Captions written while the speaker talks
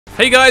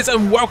Hey guys,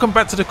 and welcome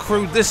back to the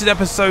crew. This is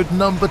episode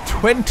number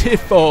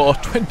 24.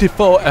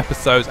 24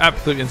 episodes,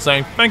 absolutely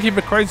insane. Thank you for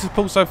crazy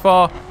support so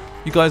far.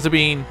 You guys have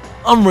been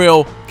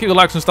unreal. Keep the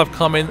likes and stuff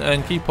coming,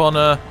 and keep on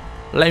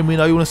letting me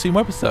know you want to see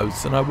more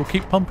episodes, and I will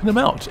keep pumping them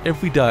out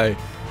every day.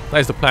 That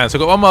is the plan. So I've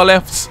got one more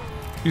left,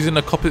 using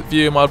the cockpit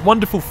view, my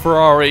wonderful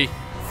Ferrari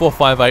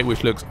 458,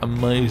 which looks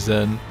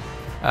amazing.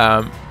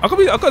 I've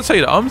got to tell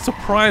you that I'm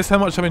surprised how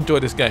much I've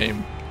enjoyed this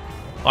game.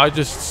 I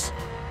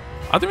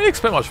didn't really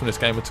expect much from this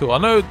game at all. I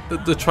know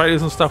that the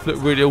trailers and stuff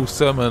look really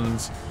awesome, and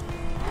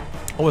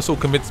I almost all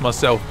convinced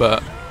myself,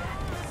 but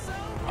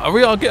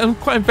I'm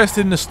quite invested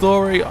in the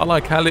story. I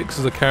like Alex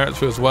as a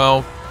character as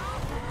well.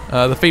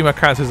 The female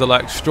characters are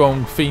like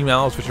strong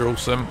females, which are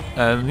awesome.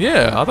 And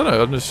yeah, I don't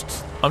know.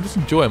 I'm just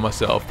enjoying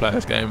myself playing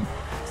this game.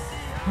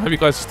 I hope you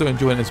guys are still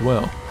enjoying it as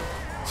well.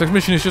 Second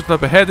mission is just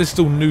up ahead. This is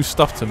all new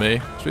stuff to me,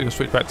 so we can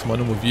switch back to my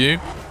normal view.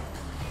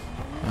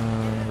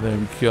 There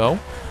we go.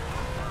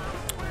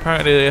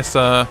 Apparently there's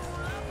a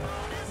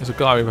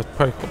guy we've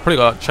probably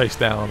got chased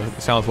down, it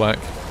sounds like.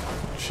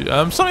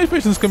 Some of these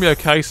missions can be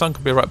okay, some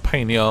can be a right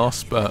pain in the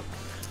arse, but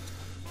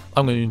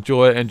I'm going to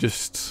enjoy it and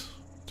just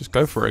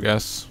go for it, I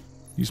guess.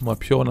 Use my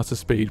pure and utter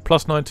speed.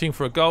 Plus 19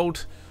 for a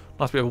gold.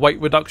 Nice bit of weight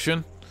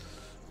reduction.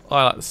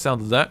 I like the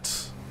sound of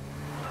that.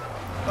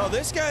 Oh,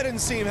 this guy didn't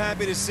seem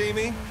happy to see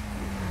me.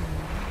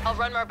 I'll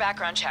run more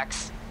background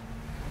checks.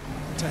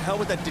 To hell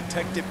with that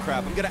detective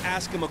crap. I'm going to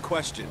ask him a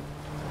question.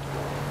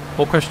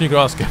 What question you can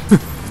ask him?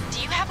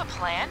 Do you have a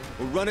plan?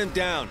 We'll run him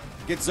down.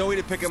 Get Zoe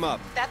to pick him up.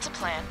 That's a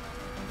plan.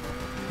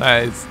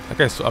 That is, I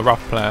guess, a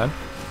rough plan.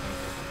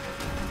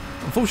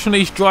 Unfortunately,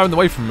 he's driving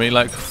away from me,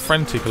 like,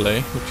 frantically,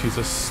 which is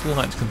a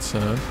slight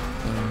concern.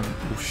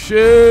 Oh,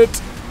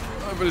 shit!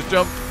 Over this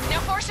jump.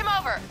 Now force him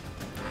over.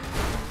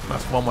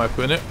 That's one way of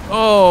putting it.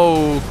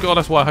 Oh, God,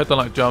 that's why I don't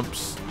like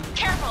jumps.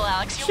 Careful,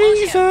 Alex. You'll lose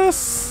him.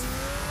 Jesus!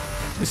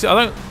 You see,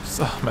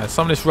 oh, man,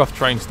 some of this rough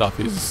terrain stuff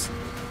is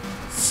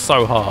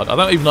so hard. I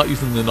don't even like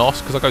using the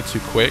NOS because I go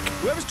too quick.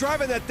 Whoever's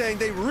driving that thing,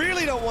 they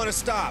really don't want to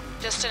stop.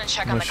 Just didn't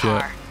check on the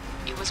car.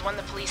 It was one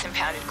the police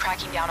impounded,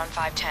 cracking down on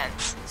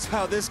 510s. So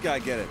how'd this guy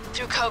get it?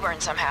 Through Coburn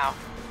somehow.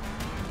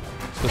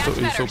 So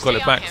he sort of got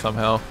it back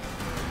somehow.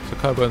 So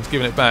Coburn's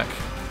giving it back.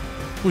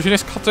 Which in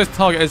this contest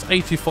target is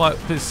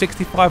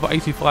 65 or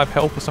 85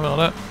 health or something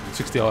like that.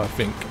 60, I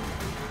think.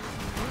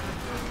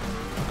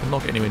 I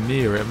cannot get anywhere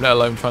near him, let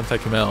alone try and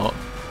take him out.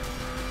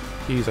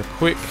 He's a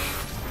quick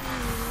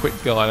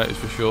guy, that is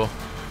for sure.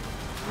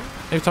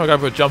 Every time I go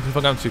over a jump, if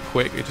I'm going too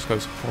quick, it just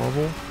goes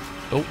horrible.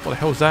 Oh, what the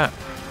hell is that?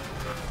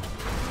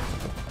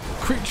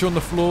 Creature on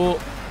the floor.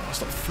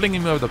 Stop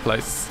flinging me over the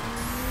place.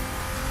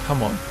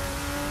 Come on.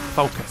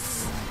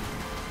 Focus.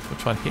 We'll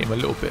try and hit him a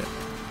little bit.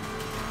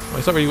 Well,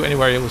 it's not really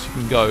anywhere else you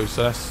can go,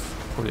 so that's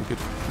probably a good...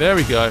 There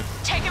we go.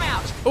 Take him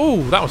out.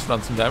 Oh, that was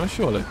done some damage,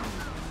 surely.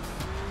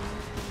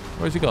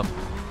 Where's he gone?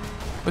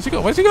 Where's he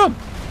gone? Where's he gone?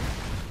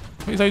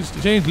 He's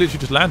literally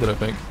just landed, I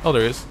think. Oh,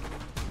 there he is.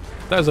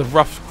 That was a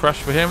rough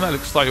crash for him. That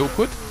looks slightly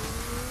awkward.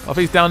 I think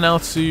he's down now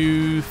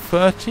to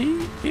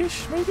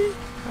 30-ish, maybe?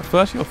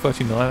 30 or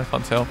 39, I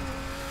can't tell.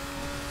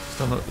 He's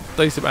done a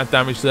decent amount of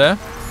damage there.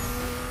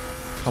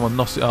 Come on,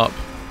 nos it up.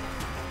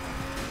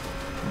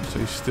 So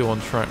he's still on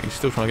track. He's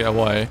still trying to get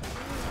away.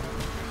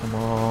 Come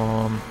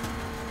on.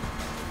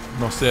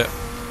 Nos it.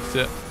 That's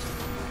it.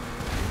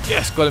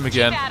 Yes, got him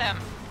again. Keep at him.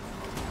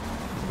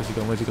 Where's he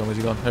gone? Where's he gone? Where's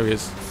he gone? There he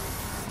is.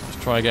 Let's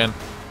try again.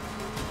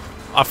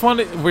 I find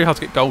it really hard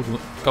to get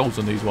goals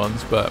on these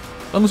ones, but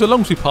as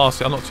long as we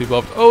pass it, I'm not too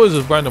bothered. Oh,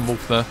 there's a random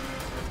wolf there.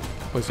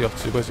 Where's he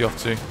off to? Where's he off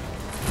to?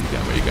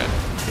 Yeah, where you going?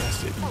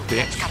 Yes, it Oh, bitch.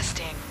 that's got a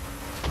sting.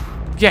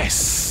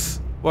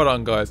 Yes! Well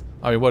done, guys.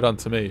 I mean, well done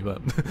to me,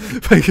 but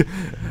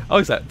I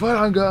was like, well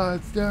done,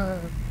 guys. Yeah,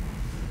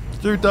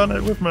 you done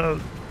it with me.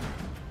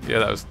 Yeah,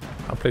 that was.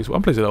 I'm pleased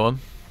with that one.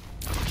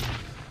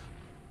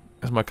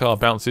 As my car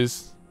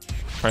bounces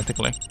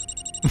frantically.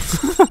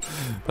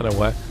 Don't know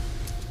why.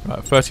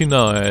 Right,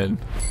 39.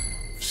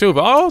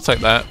 Silver. I'll take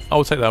that.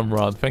 I'll take that and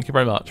run. Thank you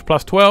very much.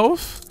 Plus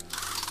 12.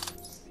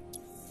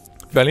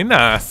 Very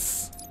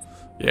nice.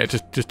 Yeah,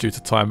 just due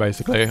to time,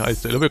 basically. I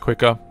just did it a little bit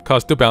quicker.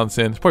 Car's still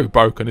bouncing. It's probably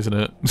broken, isn't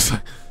it?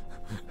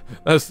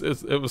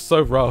 It was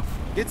so rough.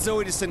 Get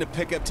Zoe to send a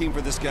pickup team for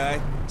this guy.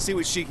 See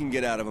what she can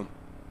get out of him.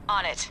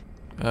 On it.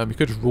 You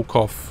could just walk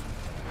off.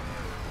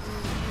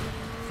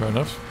 Fair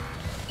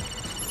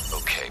enough.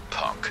 Okay,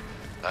 punk.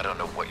 I don't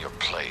know what your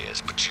play is,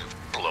 but you've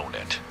blown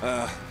it.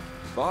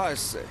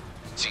 Boss.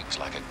 Seems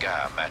like a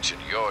guy matching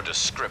your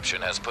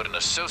description has put an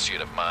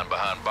associate of mine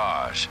behind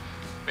bars.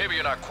 Maybe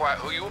you're not quite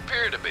who you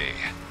appear to be.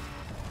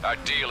 Our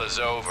deal is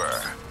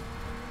over.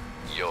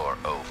 You're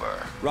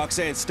over.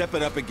 Roxanne, step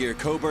it up a gear.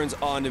 Coburn's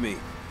on to me,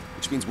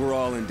 which means we're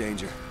all in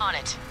danger. On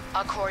it.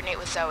 I'll coordinate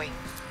with Zoe.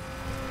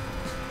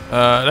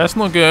 That's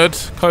not good.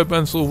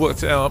 Coburn's all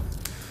worked it out.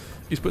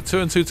 He's put 2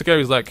 and 2 together.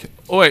 He's like,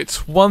 oh,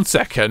 wait, 1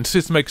 second.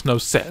 This makes no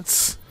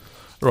sense.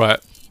 Right.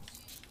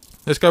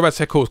 Let's go back to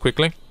headquarters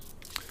quickly.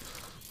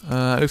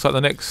 It looks like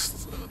the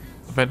next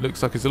event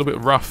looks like it's a little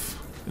bit rough.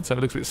 It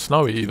looks a bit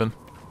snowy even.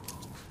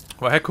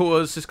 Right,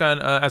 headquarters, just going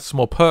to add some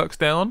more perks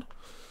down.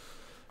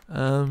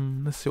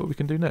 Let's see what we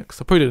can do next.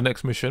 I'll probably do the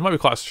next mission. Might be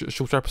quite a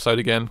shorter episode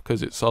again,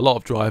 because it's a lot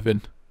of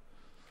driving.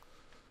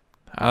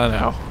 I don't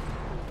know.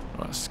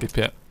 Alright, skip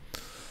it.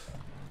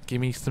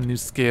 Give me some new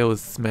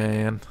skills,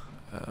 man.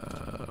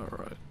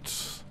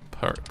 Alright.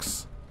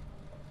 Perks.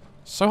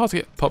 So hard to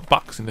get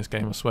bucks in this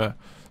game, I swear.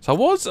 So I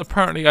was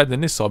apparently adding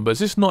this on, but is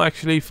this not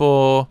actually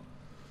for...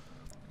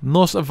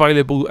 Not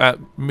available at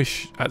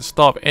the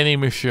start of any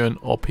mission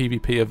or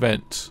PvP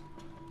event?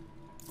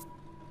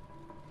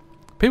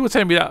 People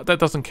tell me that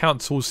doesn't count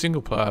towards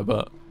single player,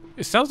 but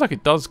it sounds like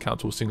it does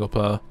count towards single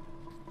player.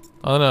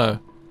 I don't know.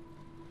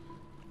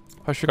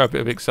 I should go a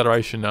bit of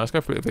acceleration now. Let's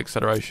go for a bit of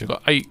acceleration.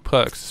 Got 8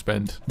 perks to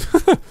spend.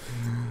 How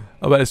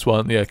about this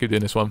one? Yeah, keep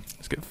doing this one.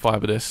 Let's get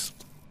 5 of this.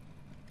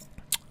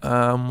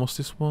 What's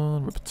this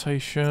one?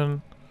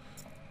 Reputation.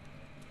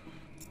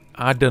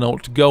 I don't know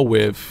what to go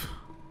with.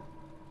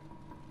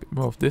 Bit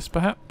more of this,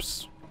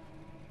 perhaps.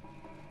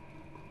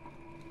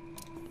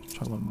 Let's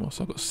try one more.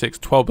 So I've got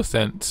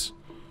 12%.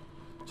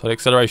 So the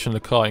acceleration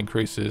of the car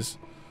increases.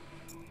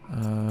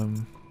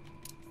 Do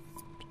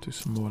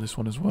some more of this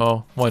one as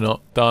well. Why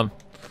not? Done.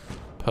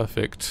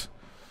 Perfect.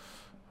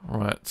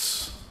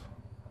 Right.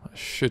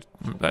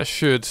 That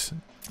should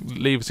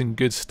leave us in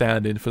good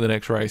standing for the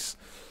next race.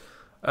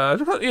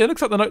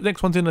 Looks like the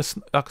next one's in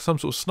some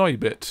sort of snowy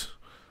bit.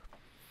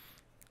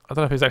 I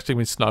don't know if it's actually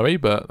been snowy,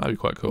 but that'd be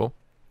quite cool.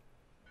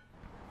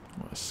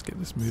 Let's get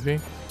this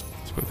moving.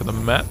 Let's look at the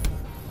map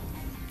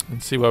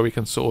and see where we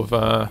can sort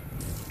of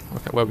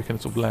work out where we can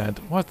sort of land.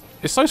 What?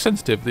 It's so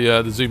sensitive,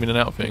 the zoom in and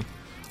out thing.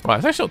 Right,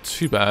 it's actually not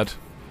too bad.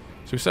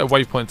 So we set a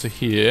waypoint to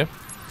here.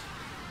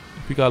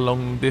 If we go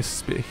along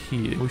this bit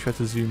here, we should have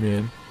to zoom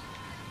in.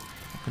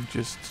 I can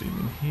just zoom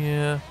in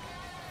here.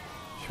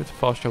 Should we have to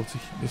fast travel to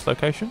this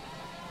location?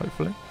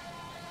 Hopefully.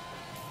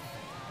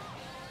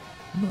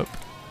 Nope.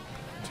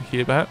 To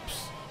here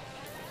perhaps.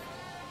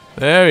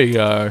 There we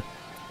go.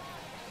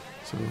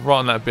 So we're right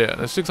on that bit.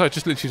 This looks like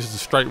just literally just a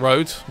straight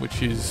road,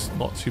 which is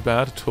not too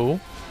bad at all.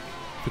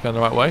 If we're going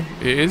the right way.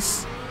 It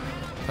is.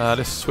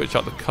 Let's switch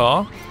up the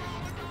car.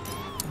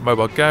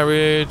 Mobile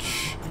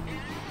garage.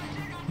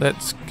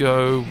 Let's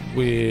go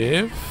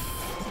with...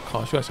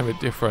 I should go something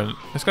different.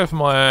 Let's go for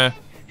my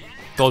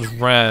Dodge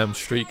Ram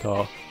street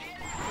car.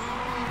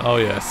 Oh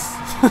yes.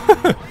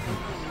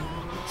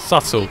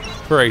 Subtle.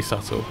 Very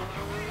subtle.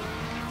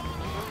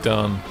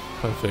 Done.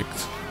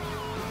 Perfect.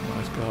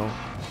 Nice go.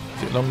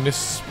 Is it along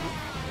this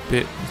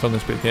bit? It's along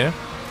this bit here.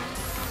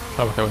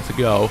 Try to work out where to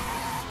go.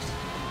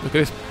 Look at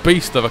this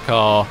beast of a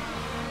car.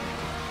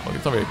 Well,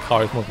 it's not really a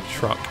car, it's more of a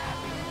truck.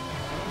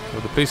 So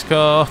the police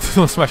car.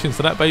 Smash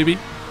into that baby.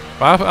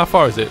 Right, how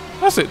far is it?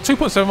 That's it.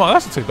 2.7 miles.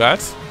 That's not too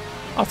bad.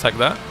 I'll take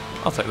that.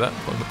 I'll take that.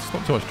 It's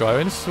not too much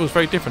driving. This was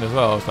very different as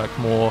well. It's like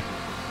more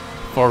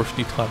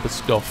foresty type of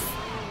stuff.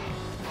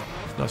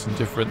 It's nice and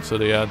different to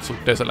the sort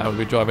of desert land we've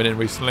been driving in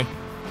recently.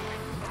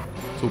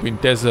 It's all been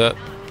desert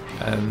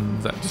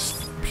and that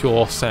just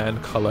pure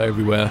sand colour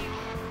everywhere.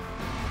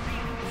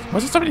 Why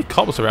is there so many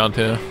cops around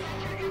here?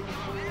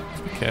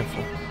 Just be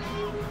careful.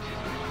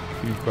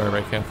 Be very,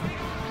 very careful.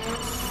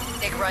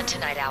 Big run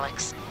tonight,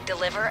 Alex.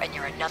 Deliver and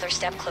you're another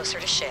step closer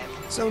to ship.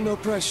 So no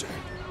pressure.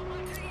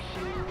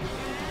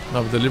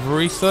 Another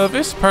delivery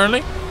service,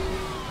 apparently.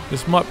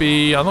 This might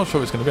be... I'm not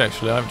sure what it's going to be,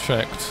 actually. I haven't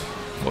checked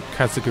what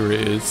category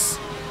it is.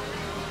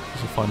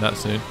 We'll find that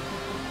soon.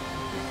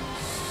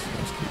 So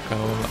let's keep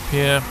going up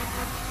here.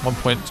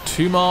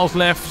 1.2 miles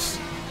left.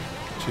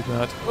 Not too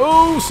bad.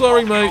 Oh,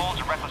 sorry, mate.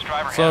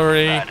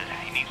 Sorry.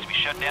 He needs to be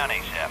shut down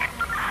ASAP.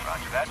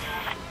 Roger that.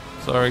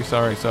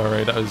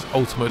 Sorry. That was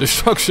ultimate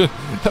destruction.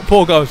 That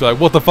poor guy was like,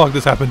 what the fuck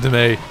just happened to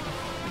me?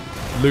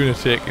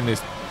 Lunatic in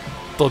this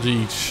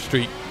dodgy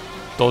street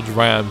Dodge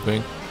Ram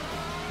thing.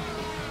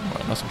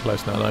 Right, nice and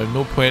close now though.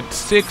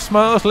 0.6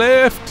 miles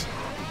left.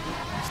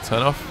 Let's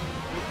turn off.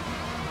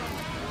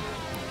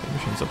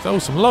 Missions up there. Oh,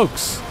 some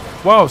logs.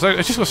 Wow, so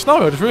it's just got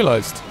snow, I just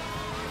realised.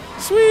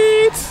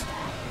 Sweet!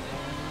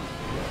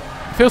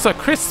 It feels like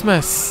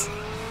Christmas.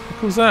 How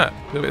cool is that? A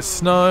little bit of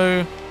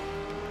snow. I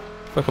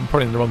feel like I'm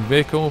probably in the wrong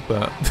vehicle,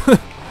 but...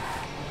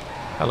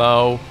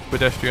 Hello,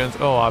 pedestrians.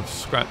 Oh, I've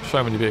scratched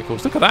so many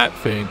vehicles. Look at that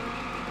thing.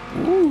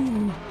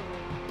 Ooh.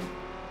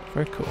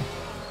 Very cool.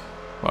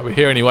 Right, we're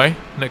here anyway.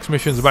 Next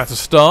mission's about to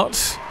start.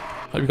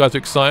 Hope you guys are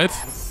excited.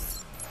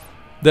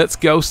 Let's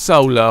go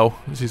solo.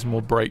 This is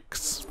more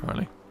brakes,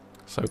 apparently.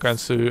 So we're going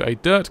to a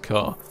dirt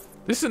car.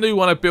 This is a new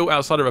one I built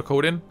outside of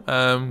recording,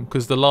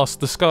 because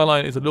the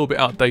Skyline is a little bit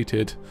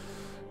outdated.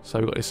 So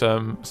we've got this,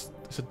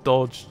 it's a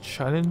Dodge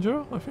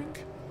Challenger, I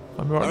think.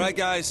 I'm right. All right,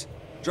 guys,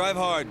 drive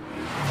hard.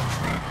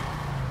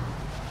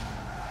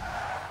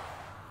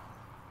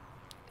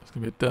 It's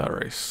gonna be a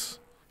dirt race.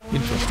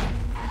 Interesting.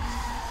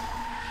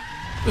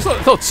 It's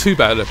not too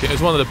bad looking.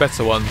 It's one of the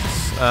better ones.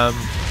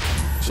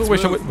 Sort of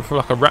wish I went for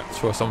like a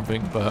Raptor or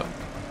something, but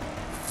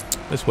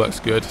this works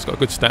good. It's got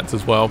good stats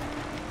as well.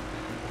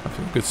 I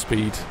think good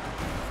speed.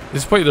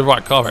 This is probably the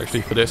right car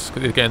actually for this,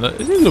 because again, it's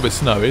a little bit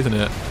snowy, isn't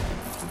it?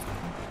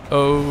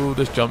 Oh,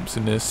 there's jumps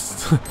in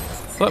this.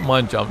 don't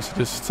mind jumps,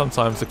 just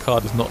sometimes the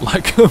car does not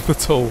like them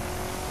at all.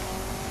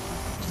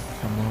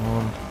 Come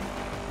on.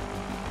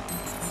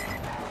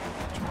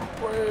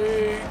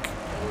 Brake.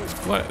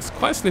 Oh, it's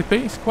quite slippy.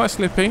 It's quite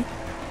slippy.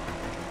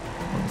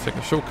 Let's take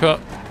a shortcut.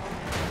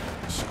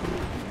 Let's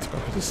go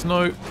through the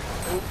snow.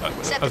 Oh,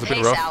 that was a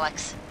bit rough.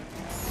 Alex.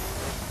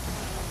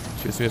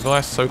 Cheers for the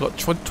advice. So we've got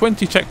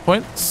 20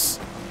 checkpoints.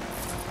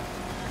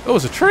 Oh,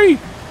 it's a tree!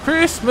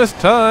 Christmas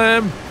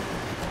time!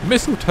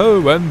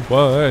 Mistletoe and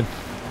wine.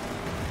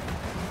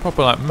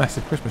 Proper like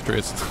massive Christmas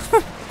trees.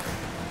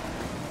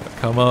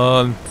 Come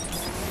on.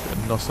 Get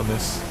a nos on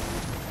this.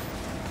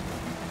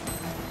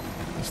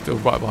 They're still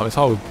right behind this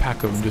whole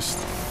pack of them, just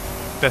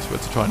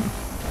desperate to try and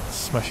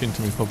smash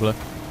into me probably.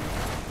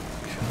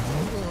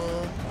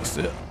 That's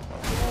it.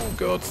 Oh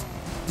god.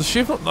 Does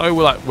Shiv not know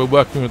we're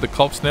working with the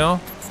cops now?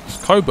 Because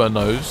Coburn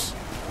knows.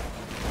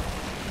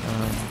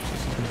 This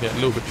is going to get a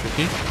little bit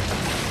tricky.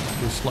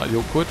 It's slightly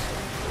awkward.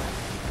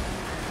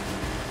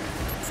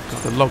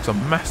 God, the logs are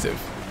massive.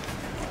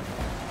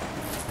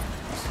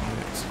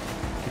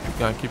 Keep it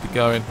going, keep it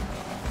going.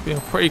 Been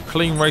a pretty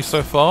clean race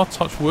so far,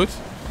 touch wood.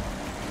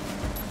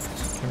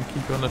 Can we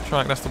keep it on the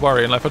track? That's the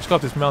worry. And like, if I just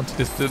got this mounted,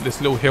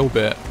 this little hill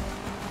bit,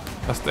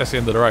 that's the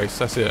end of the race,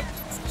 that's it.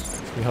 It's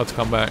going to be hard to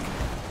come back.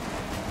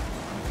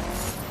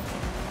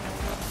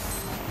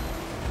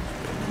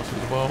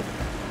 As well.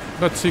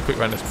 I'll go too quick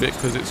around this bit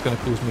because it's going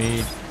to cause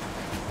me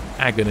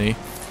agony.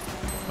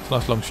 That's a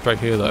nice long straight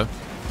here though.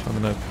 So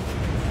I'm going to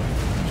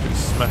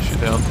smash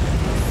it down.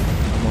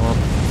 Come on.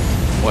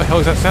 What the hell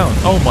is that sound?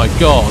 Oh my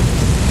god!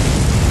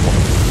 What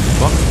the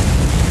fuck?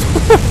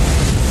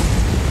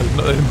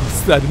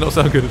 That did not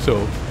sound good at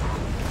all.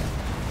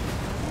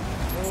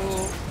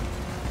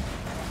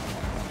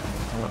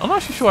 I'm not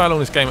actually sure how long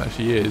this game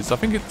actually is. I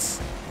think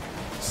it's...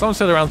 Someone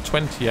said around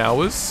 20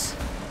 hours.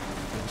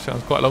 Which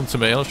sounds quite long to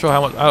me. I'm not sure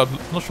how much... I'm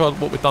not sure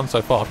what we've done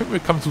so far. I think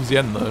we've come towards the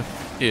end though.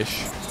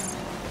 Ish.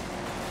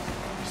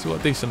 Still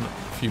got a decent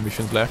few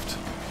missions left.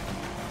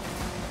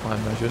 I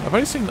imagine. I've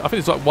only seen... I think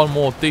there's like one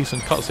more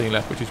decent cutscene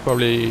left, which is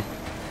probably...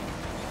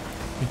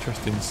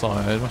 interesting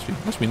side. It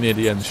must be near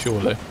the end,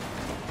 surely.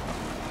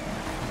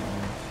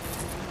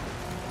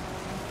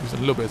 There's a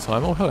little bit of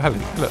time. Oh,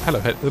 hello,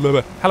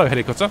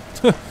 helicopter.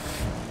 Come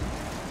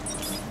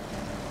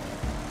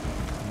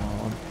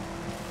on.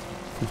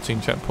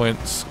 14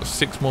 checkpoints. Got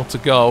 6 more to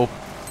go.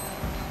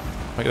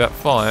 Make that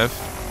 5.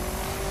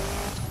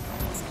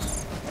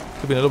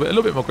 Could be a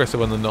little bit more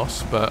aggressive on the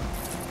NOS, but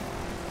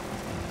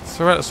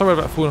sorry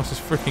about falling off this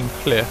freaking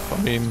cliff.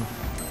 I mean,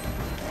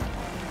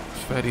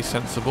 it's fairly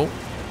sensible.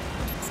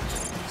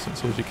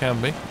 Sensible as you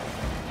can be.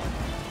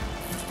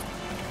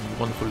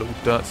 Wonderful little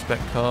dirt spec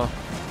car.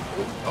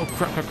 Oh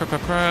crap.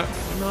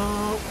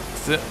 No.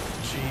 That's it.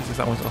 Jesus,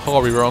 that one's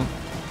horribly wrong.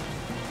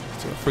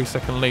 Still a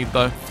 3-second lead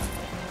though.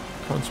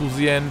 Coming towards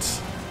the end.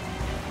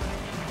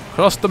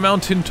 Across the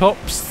mountain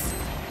tops.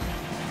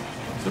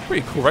 It's a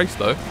pretty cool race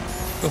though.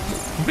 Got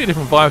a completely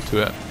different vibe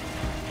to it.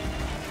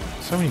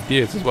 So many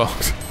deers as well.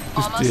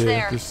 Just deer.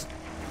 There. Just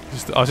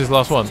oh, it's his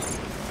last one.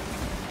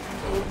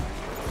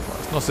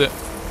 That's it.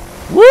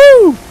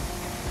 Woo!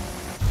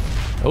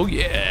 Oh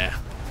yeah.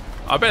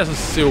 I bet it's a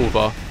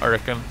silver, I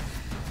reckon.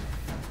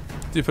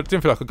 Didn't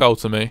feel like a goal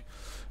to me.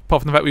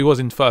 Apart from the fact we was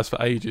in first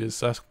for ages,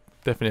 so that's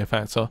definitely a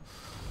factor.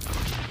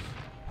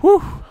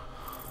 Whew!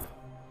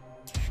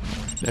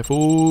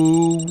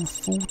 Level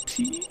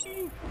 40?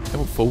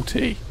 Level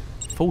 40?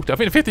 40. I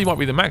think 50 might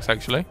be the max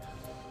actually.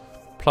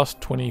 Plus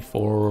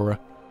 24.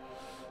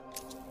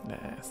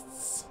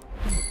 Yes.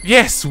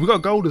 Yes! We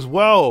got gold as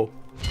well!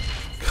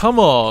 Come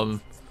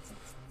on!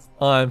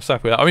 I'm so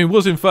happy with that. I mean, we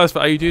was in first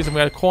for ages and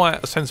we had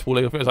quite a sensible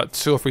lead. I think it was like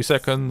 2 or 3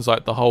 seconds,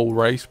 like the whole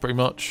race pretty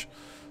much.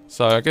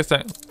 So I guess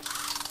that...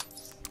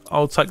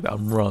 I'll take that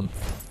and run.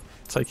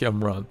 Take it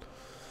and run.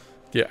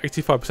 Yeah,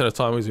 85% of the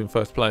time we was in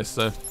first place,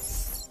 so...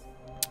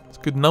 It's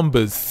good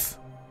numbers.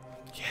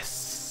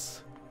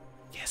 Yes.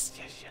 Yes.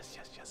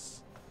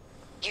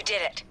 You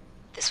did it.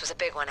 This was a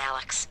big one,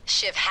 Alex.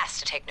 Shiv has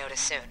to take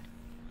notice soon.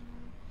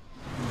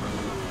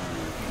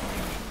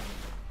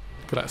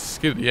 Look at that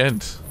skid at the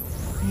end.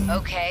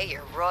 Okay,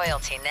 you're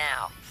royalty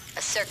now.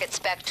 A Circuit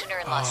SPEC tuner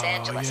in Los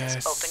Angeles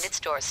has opened its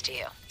doors to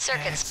you.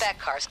 Circuit SPEC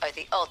cars are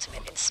the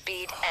ultimate in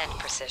speed and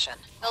precision.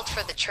 Built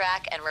for the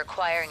track and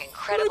requiring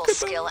incredible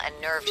skill and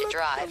nerve to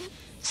drive,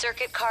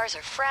 Circuit cars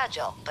are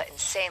fragile but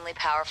insanely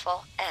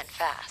powerful and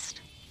fast.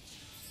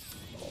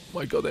 Oh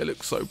my god, they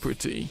look so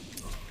pretty.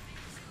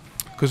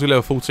 Because we're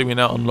level 14, we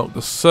now unlock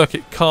the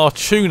Circuit car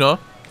tuner.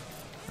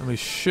 And we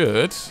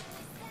should...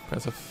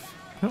 There's a...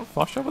 not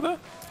fast over there?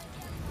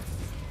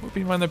 We've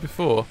been around there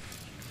before.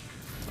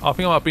 Oh, I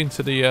think I might have been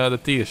to the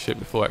dealership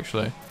before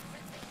actually.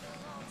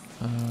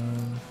 So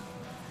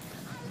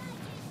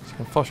we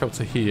can flash up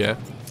to here.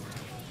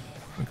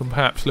 We can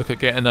perhaps look at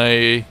getting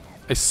a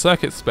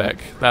Circuit SPEC.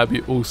 That'd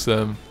be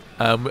awesome.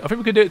 I think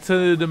we could do it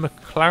to the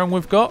McLaren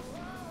we've got.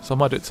 So I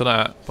might do it to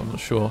that, but I'm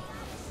not sure.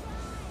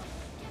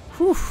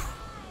 Whew.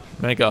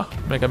 Mega.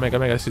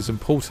 This is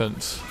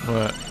important.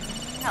 Right.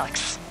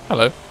 Alex.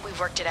 Hello. We've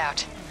worked it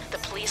out. The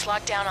police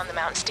lockdown on the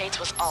Mountain States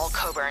was all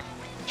Coburn.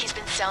 He's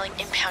been selling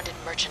impounded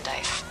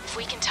merchandise. If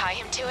we can tie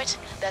him to it,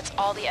 that's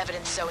all the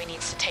evidence Zoe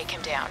needs to take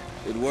him down.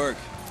 Good work.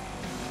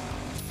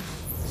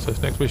 So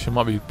this next mission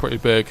might be pretty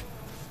big.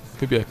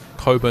 Could be a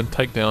Coburn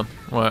takedown.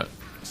 Right,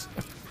 let's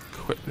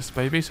equip this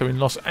baby. So we're in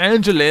Los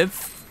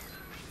Angeles.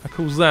 How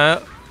cool's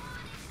that?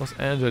 Los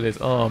Angeles.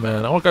 Oh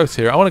man, I want to go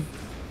to here. I want to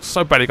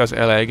so badly go to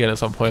LA again at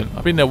some point.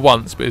 I've been there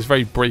once, but it's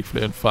very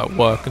briefly and for like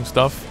work and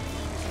stuff.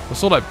 I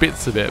saw like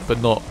bits of it,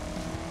 but not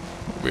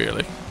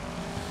really.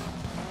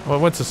 Well,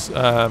 I went to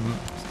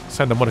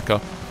Santa Monica.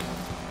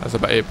 That's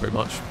about it, pretty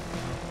much.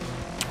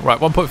 Right,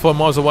 1.4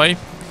 miles away.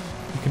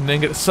 You can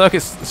then get the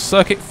circuit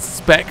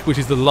spec, which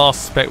is the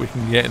last spec we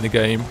can get in the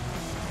game.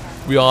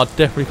 We are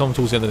definitely coming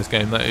towards the end of this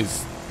game, that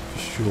is for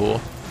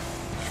sure.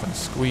 Just trying to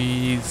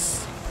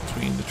squeeze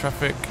between the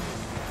traffic.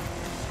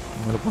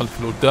 I'm with a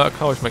wonderful little dirt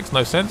car, which makes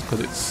no sense because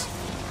it's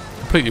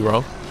completely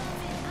wrong.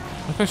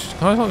 Can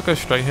I not go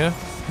straight here?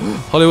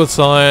 Hollywood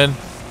sign.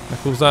 How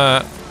cool's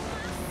that?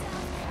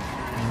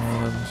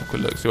 Let's have a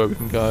quick look, see where we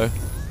can go.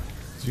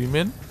 Zoom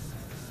in.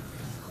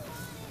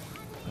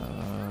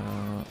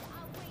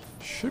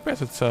 Should be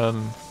able to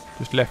turn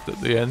just left at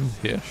the end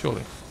here,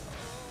 surely.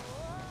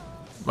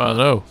 I don't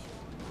know.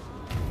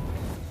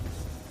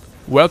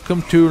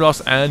 Welcome to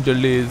Los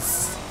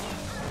Angeles.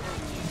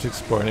 Let's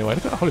explore anyway.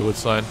 Look at the Hollywood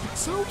sign.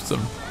 It's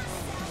awesome.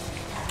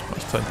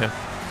 Let's turn here.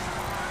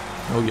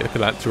 Oh yeah, look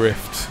at that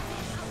drift.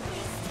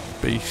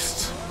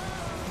 Beast.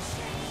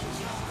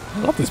 I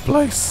love this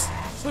place.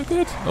 So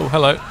good. Oh,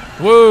 hello.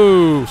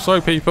 Whoa!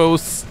 Sorry,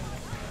 peoples.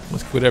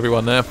 Almost killed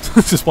everyone there.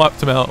 Just wiped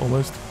them out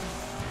almost.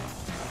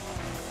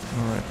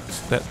 Alright,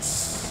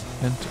 let's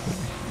enter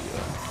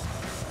here.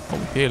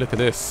 Oh, here, look at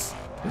this.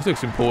 This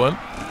looks important.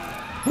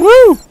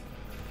 Woo!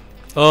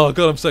 Oh,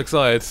 God, I'm so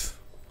excited.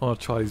 I want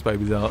to try these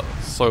babies out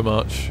so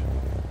much.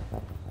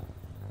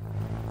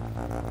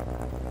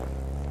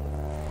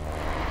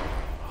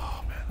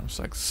 Oh, man, I'm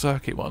so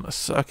excited. A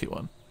circuit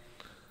one.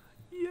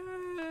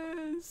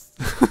 Yes!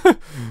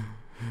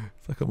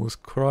 It's like I'm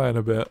almost crying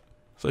a bit.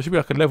 So it should be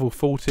like a level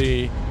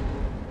 40.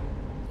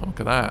 Oh,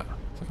 look at that.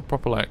 It's like a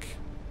proper like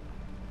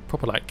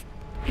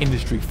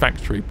industry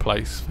factory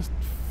place for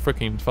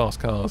freaking fast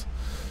cars.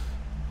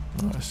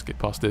 Alright, let's get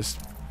past this.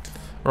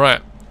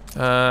 Right,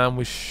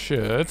 we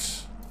should.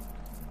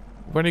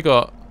 We've only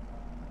got.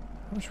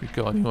 How much we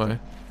got anyway?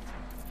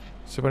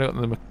 So we've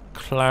only got the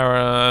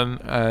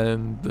McLaren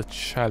and the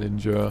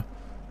Challenger.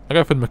 I'll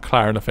go for the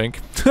McLaren, I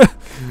think,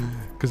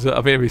 because I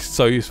think it'd be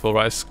so useful.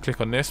 Right, let's click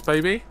on this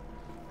baby.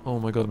 Oh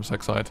my God, I'm so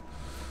excited.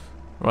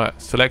 Right,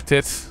 select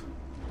it.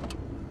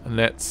 And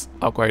let's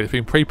upgrade. It's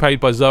been prepaid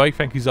by Zoe.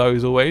 Thank you, Zoe,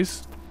 as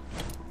always.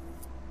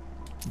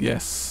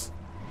 Yes.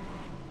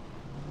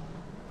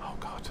 Oh,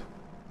 God.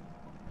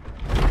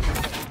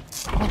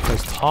 Oh,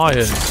 those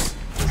tyres.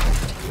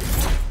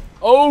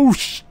 Oh,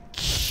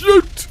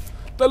 shoot.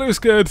 That looks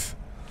good.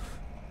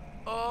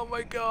 Oh,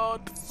 my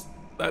God.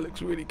 That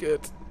looks really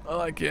good. I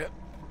like it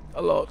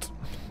a lot.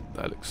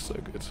 That looks so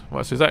good.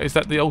 Right, so is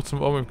that the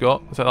ultimate one we've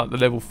got? Is that like the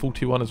level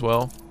 41 as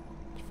well?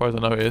 As far as I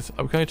know it is.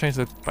 Oh, we're going to change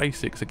the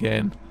basics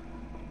again.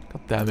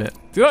 God damn it.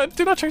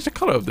 Did I change the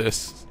colour of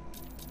this?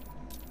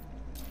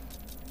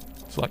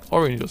 It's like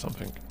orange or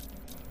something.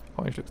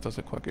 Orange does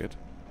look quite good.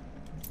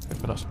 Go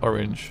for a nice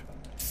orange.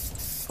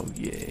 Oh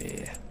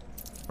yeah.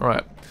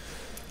 Alright.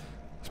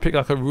 Let's pick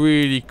like a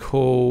really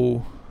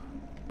cool...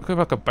 Look at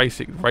like a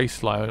basic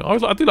race lion.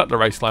 I do like the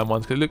race lion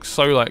ones because it looks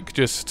so like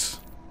just...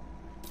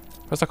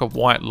 That's like a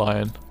white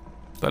lion.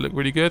 Does that look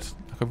really good?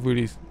 Like a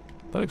really...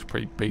 That looks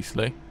pretty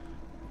beastly.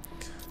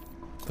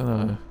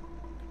 Don't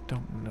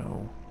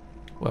know.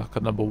 Well, like a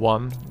number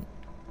 1,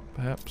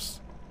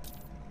 perhaps.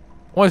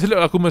 Why does it look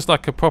like almost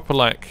like a proper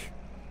like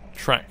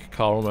track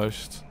car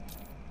almost?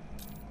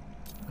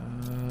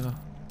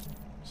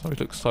 Some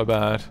looks so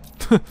bad.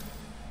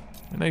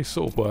 And they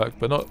sort of work,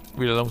 but not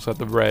really alongside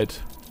the red.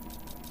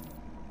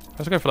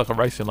 Let's go for like a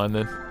racing line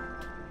then.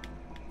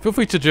 Feel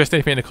free to suggest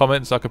anything in the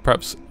comments. I could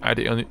perhaps add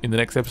it in the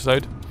next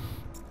episode.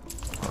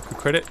 Okay,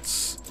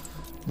 credits.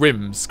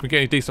 Rims. Can we get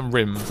any decent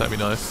rims? That'd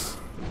be nice.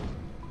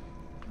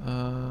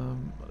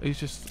 He's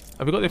just.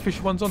 Have we got the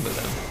official ones on there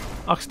then?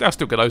 I'll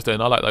still get those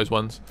then. I like those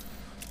ones.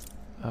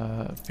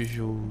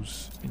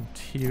 Visuals.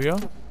 Interior.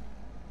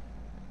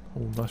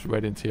 Oh, nice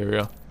red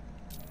interior.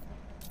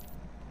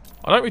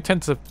 I don't really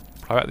tend to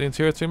play out the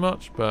interior too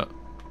much, but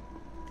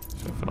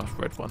let's go for a nice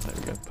red one. There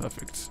we go.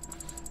 Perfect.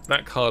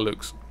 That car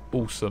looks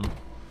awesome.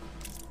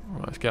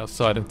 Right, let's get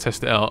outside and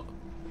test it out.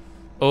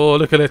 Oh,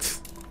 look at it.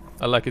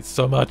 I like it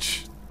so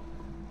much.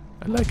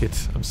 I like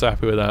it. I'm so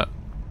happy with that.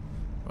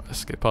 Right,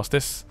 let's get past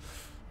this.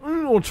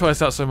 I'll try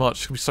this out so much.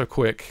 It's going to be so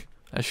quick.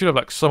 It should have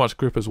like so much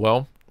grip as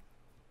well.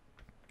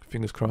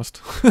 Fingers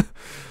crossed. Oh,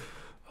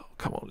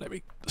 come on. Let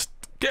me just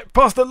get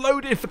past the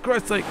loading for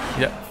Christ's sake.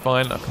 Yeah,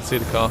 fine. I can see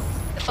the car.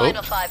 The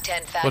final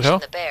 510 faction,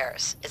 the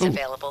Bears, is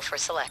available for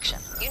selection.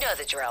 You know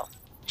the drill.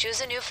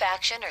 Choose a new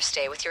faction or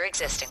stay with your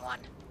existing one.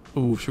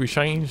 Ooh, should we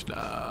change?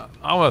 Nah.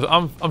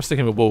 I'm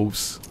sticking with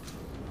Wolves.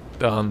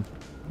 Done.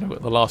 We've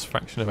got the last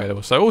fraction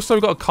available. So also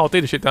we've got a car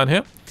dealership down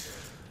here.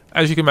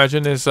 As you can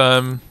imagine, there's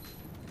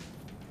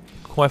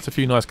quite a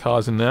few nice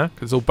cars in there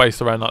because it's all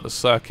based around like the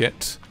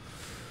circuit.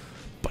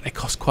 But they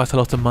cost quite a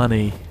lot of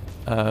money.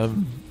 So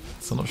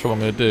I'm not sure what I'm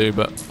going to do.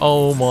 But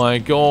oh my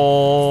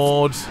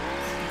god,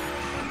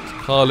 this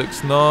car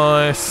looks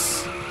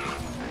nice.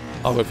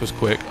 I'll go for this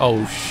quick.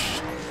 Oh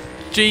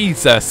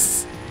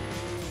Jesus!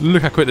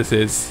 Look how quick this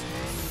is.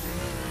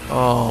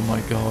 Oh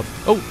my god.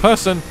 Oh,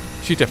 person.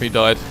 She definitely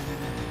died.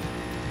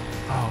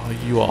 Oh,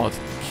 you are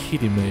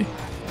kidding me.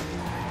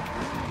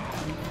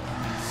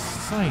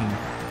 Insane.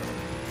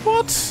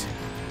 What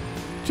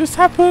just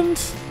happened?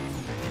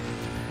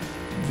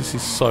 This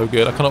is so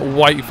good. I cannot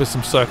wait for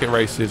some circuit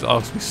races. Oh,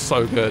 it's going to be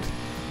so good.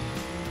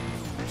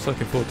 I'm so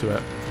looking forward to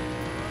it.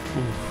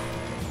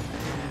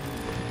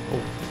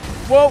 Oh.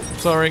 Whoa,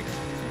 sorry.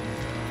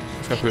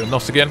 Let's go through the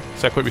NOS again.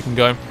 See how quick we can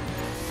go.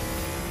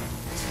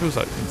 This feels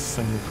like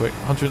insanely quick.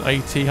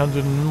 180,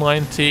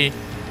 190.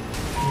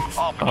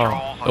 All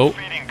patrols, a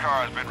speeding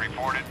car has been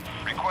reported.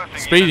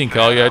 Speeding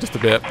car, yeah, just a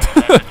bit.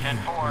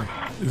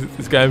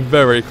 It's going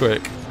very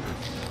quick.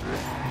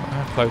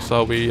 How close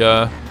are we?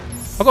 I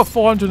got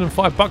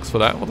 $405 for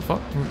that. What the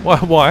fuck?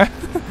 Why?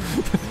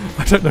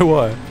 I don't know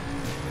why.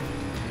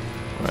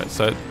 Right,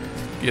 so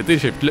yeah,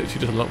 dealership literally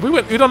just unlocked.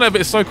 We done that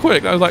bit so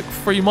quick. That was like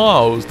 3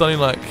 miles done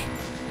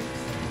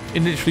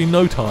in literally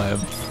no time.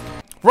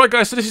 Right,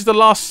 guys. So this is the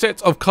last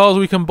set of cars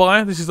we can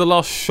buy. This is the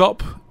last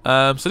shop.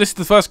 So this is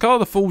the first car,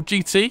 the full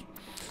GT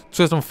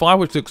 2005,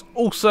 which looks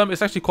awesome.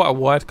 It's actually quite a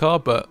wide car,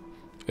 but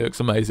it looks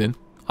amazing.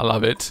 I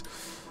love it.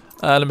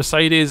 The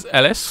Mercedes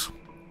LS,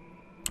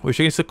 which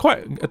is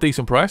quite a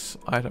decent price.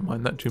 I don't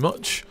mind that too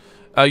much.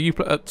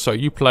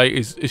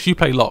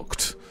 Uplay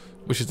locked,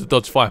 which is the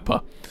Dodge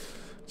Viper.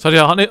 So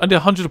I did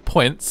 100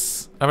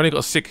 points. I've only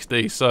got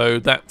 60, so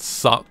that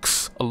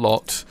sucks a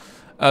lot.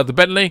 The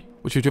Bentley,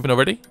 which we've driven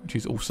already, which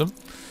is awesome.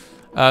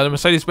 The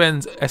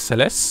Mercedes-Benz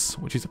SLS,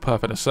 which is a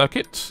perfect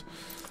circuit.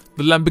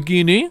 The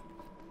Lamborghini,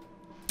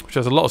 which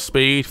has a lot of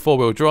speed,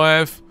 4-wheel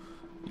drive,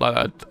 like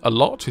that a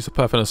lot. It's a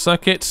perfect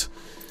circuit.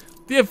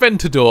 The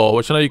Aventador,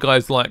 which I know you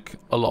guys like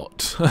a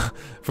lot,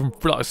 from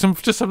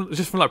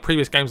like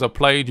previous games I've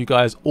played. You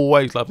guys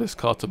always love this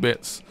car to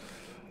bits.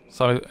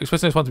 So I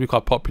expect this one to be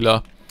quite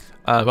popular.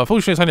 But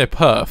unfortunately, it's only a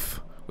perf,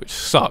 which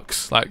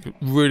sucks, like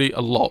really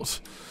a lot.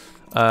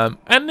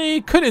 And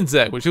the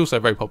Koenigsegg, which is also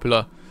very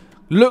popular.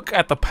 Look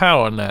at the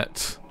power on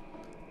that.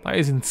 That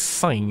is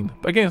insane.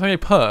 But again, it's only a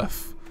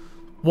perf.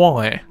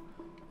 Why?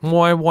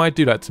 Why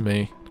do that to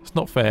me? It's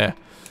not fair.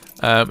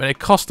 And it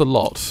costs a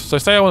lot. So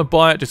say I want to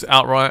buy it just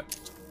outright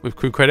with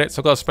crew credits,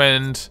 I've got to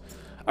spend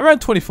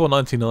around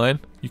 $24.99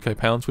 UK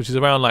pounds, which is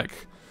around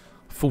like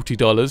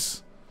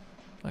 $40.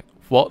 Like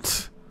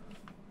what?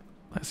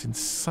 That's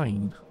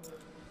insane.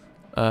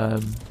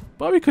 But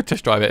we could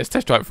test drive it. Let's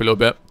test drive it for a little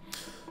bit.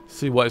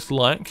 See what it's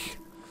like.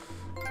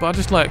 But I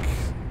just like,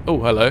 oh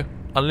hello,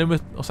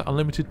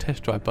 unlimited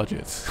test drive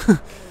budgets. Feel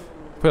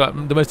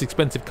like the most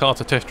expensive car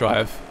to test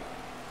drive.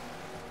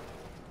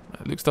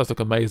 It does look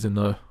amazing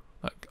though,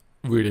 like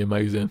really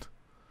amazing.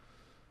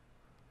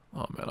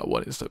 Oh man, I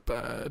want it so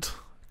bad. It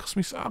cost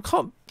me so, I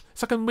can't.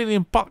 It's like $1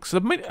 million. I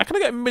can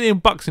get $1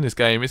 million in this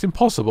game. It's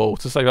impossible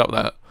to save up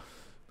that.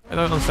 I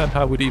don't understand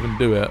how we'd even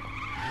do it.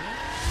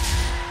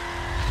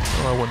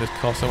 Oh, I want this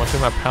car so much. I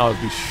think my power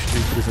would be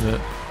stupid, isn't it?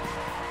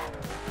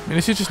 I mean,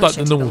 this is just like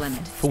the normal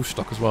full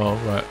stock as well,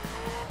 right?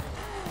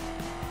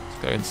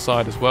 Let's go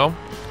inside as well.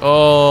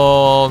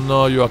 Oh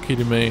no, you are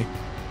kidding me.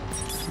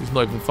 It's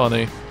not even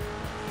funny.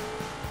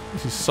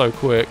 This is so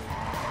quick.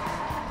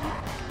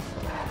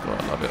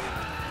 God, I love it.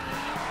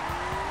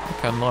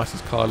 Look how nice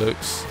this car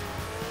looks.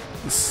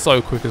 It's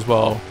so quick as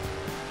well.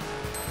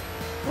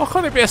 Why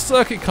can't it be a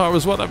circuit car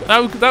as well?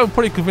 That would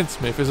probably convince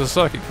me if it's a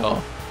circuit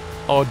car.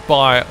 I would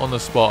buy it on the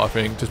spot, I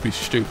think. Just be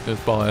stupid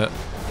and buy it.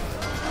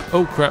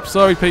 Oh crap,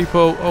 sorry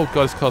people. Oh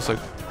god, this car's so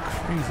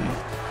crazy.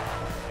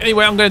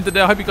 Anyway, I'm going to do.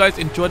 I hope you guys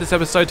enjoyed this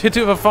episode. Hit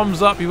it with a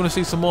thumbs up if you want to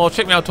see some more.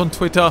 Check me out on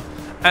Twitter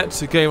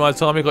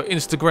 @GameRightTime. We've got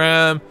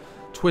Instagram,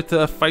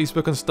 Twitter,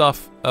 Facebook and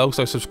stuff.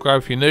 Also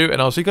subscribe if you're new,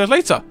 and I'll see you guys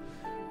later.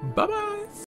 Bye bye.